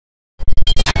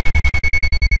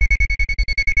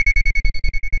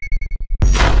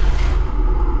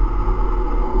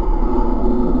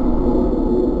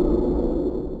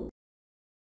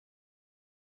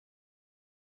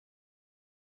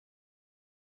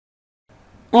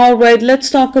Alright, let's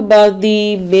talk about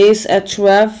the Base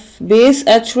HREF. Base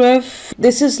HREF,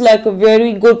 this is like a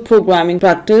very good programming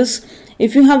practice.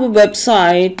 If you have a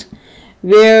website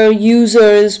where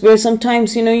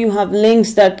sometimes you have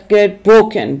links that get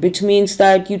broken, which means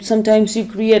that sometimes you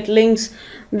create links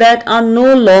that are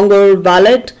no longer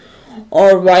valid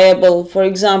or viable. For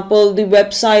example, the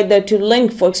website that you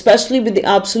link for, especially with the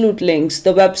absolute links,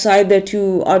 the website that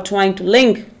you are trying to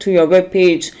link to your web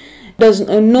page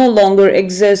no longer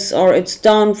exists, or it's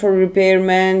done for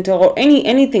repairment, or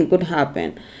anything could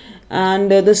happen,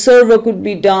 and the server could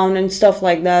be down and stuff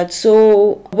like that.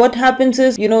 So what happens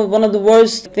is, one of the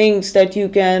worst things that you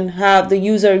can have the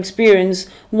user experience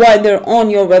while they're on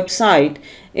your website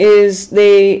is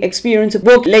they experience a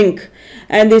broken link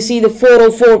and they see the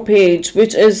 404 page,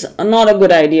 which is not a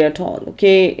good idea at all.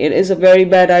 Okay, it is a very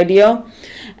bad idea.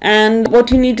 And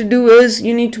what you need to do is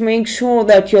you need to make sure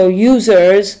that your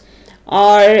users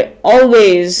are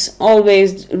always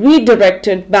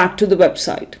redirected back to the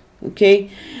website. Okay,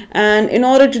 and in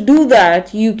order to do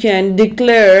that, you can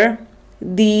declare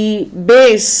the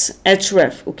base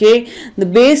href. Okay, the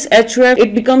base href,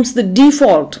 it becomes the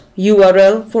default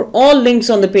URL for all links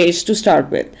on the page to start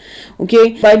with.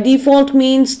 Okay, by default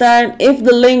means that if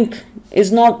the link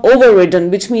is not overridden,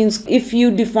 which means if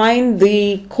you define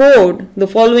the code, the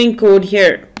following code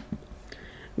here.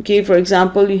 Okay, for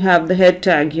example, you have the head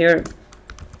tag here,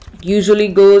 usually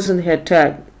goes in the head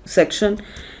tag section,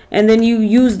 and then you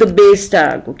use the base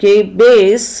tag. Okay,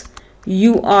 base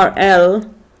URL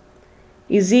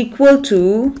is equal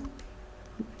to,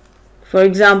 for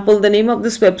example, the name of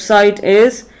this website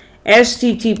is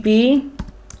HTTP.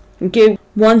 Okay,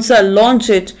 once I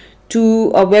launch it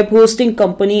to a web hosting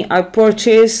company, I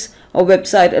purchase a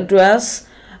website address,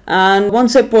 and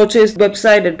once I purchase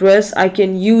website address, I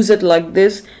can use it like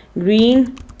this: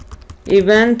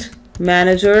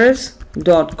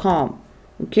 greeneventmanagers.com.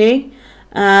 okay,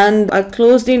 and I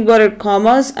close the inverted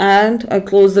commas, and I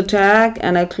close the tag,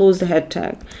 and I close the head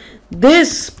tag.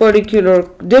 This particular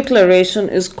declaration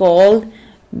is called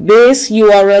base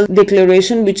URL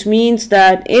declaration, which means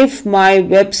that if my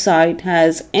website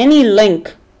has any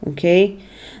link, okay,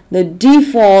 the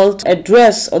default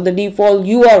address or the default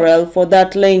URL for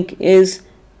that link is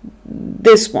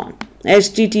this one: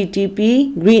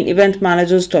 http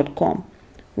greeneventmanagers.com.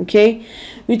 okay,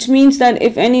 which means that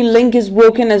if any link is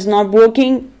broken, is not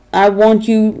working, I want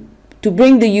you to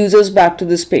bring the users back to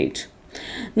this page.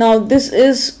 Now this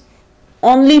is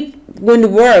only going to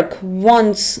work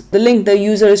once the link the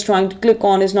user is trying to click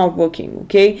on is not working.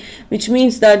 Okay, which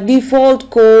means that default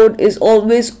code is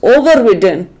always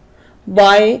overridden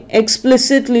by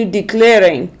explicitly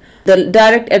declaring the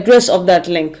direct address of that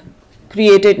link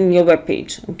created in your web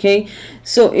page. Okay,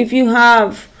 so if you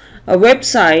have a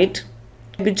website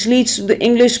which leads to the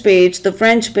English page, the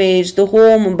French page, the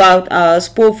home, about us,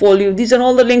 portfolio, these are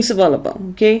all the links available.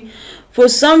 Okay, for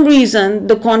some reason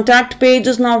the contact page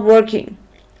is not working.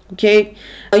 Okay,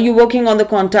 you're working on the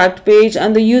contact page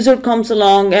and the user comes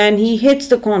along and he hits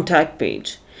the contact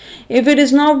page. If it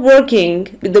is not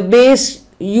working, the base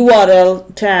URL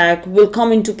tag will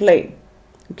come into play.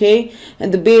 Okay,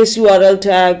 and the base URL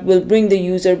tag will bring the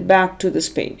user back to this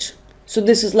page. So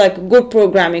this is like a good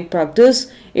programming practice.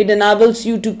 It enables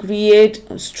you to create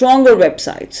stronger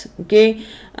websites. Okay,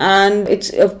 and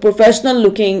it's a professional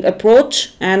looking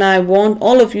approach, and I want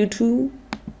all of you to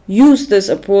use this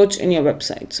approach in your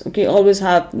websites. Okay, always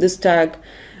have this tag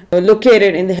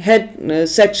located in the head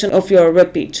section of your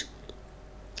web page.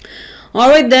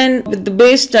 Alright, then with the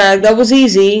base tag, that was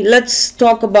easy. Let's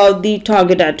talk about the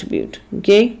target attribute.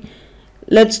 Okay,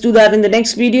 let's do that in the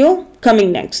next video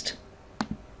coming next.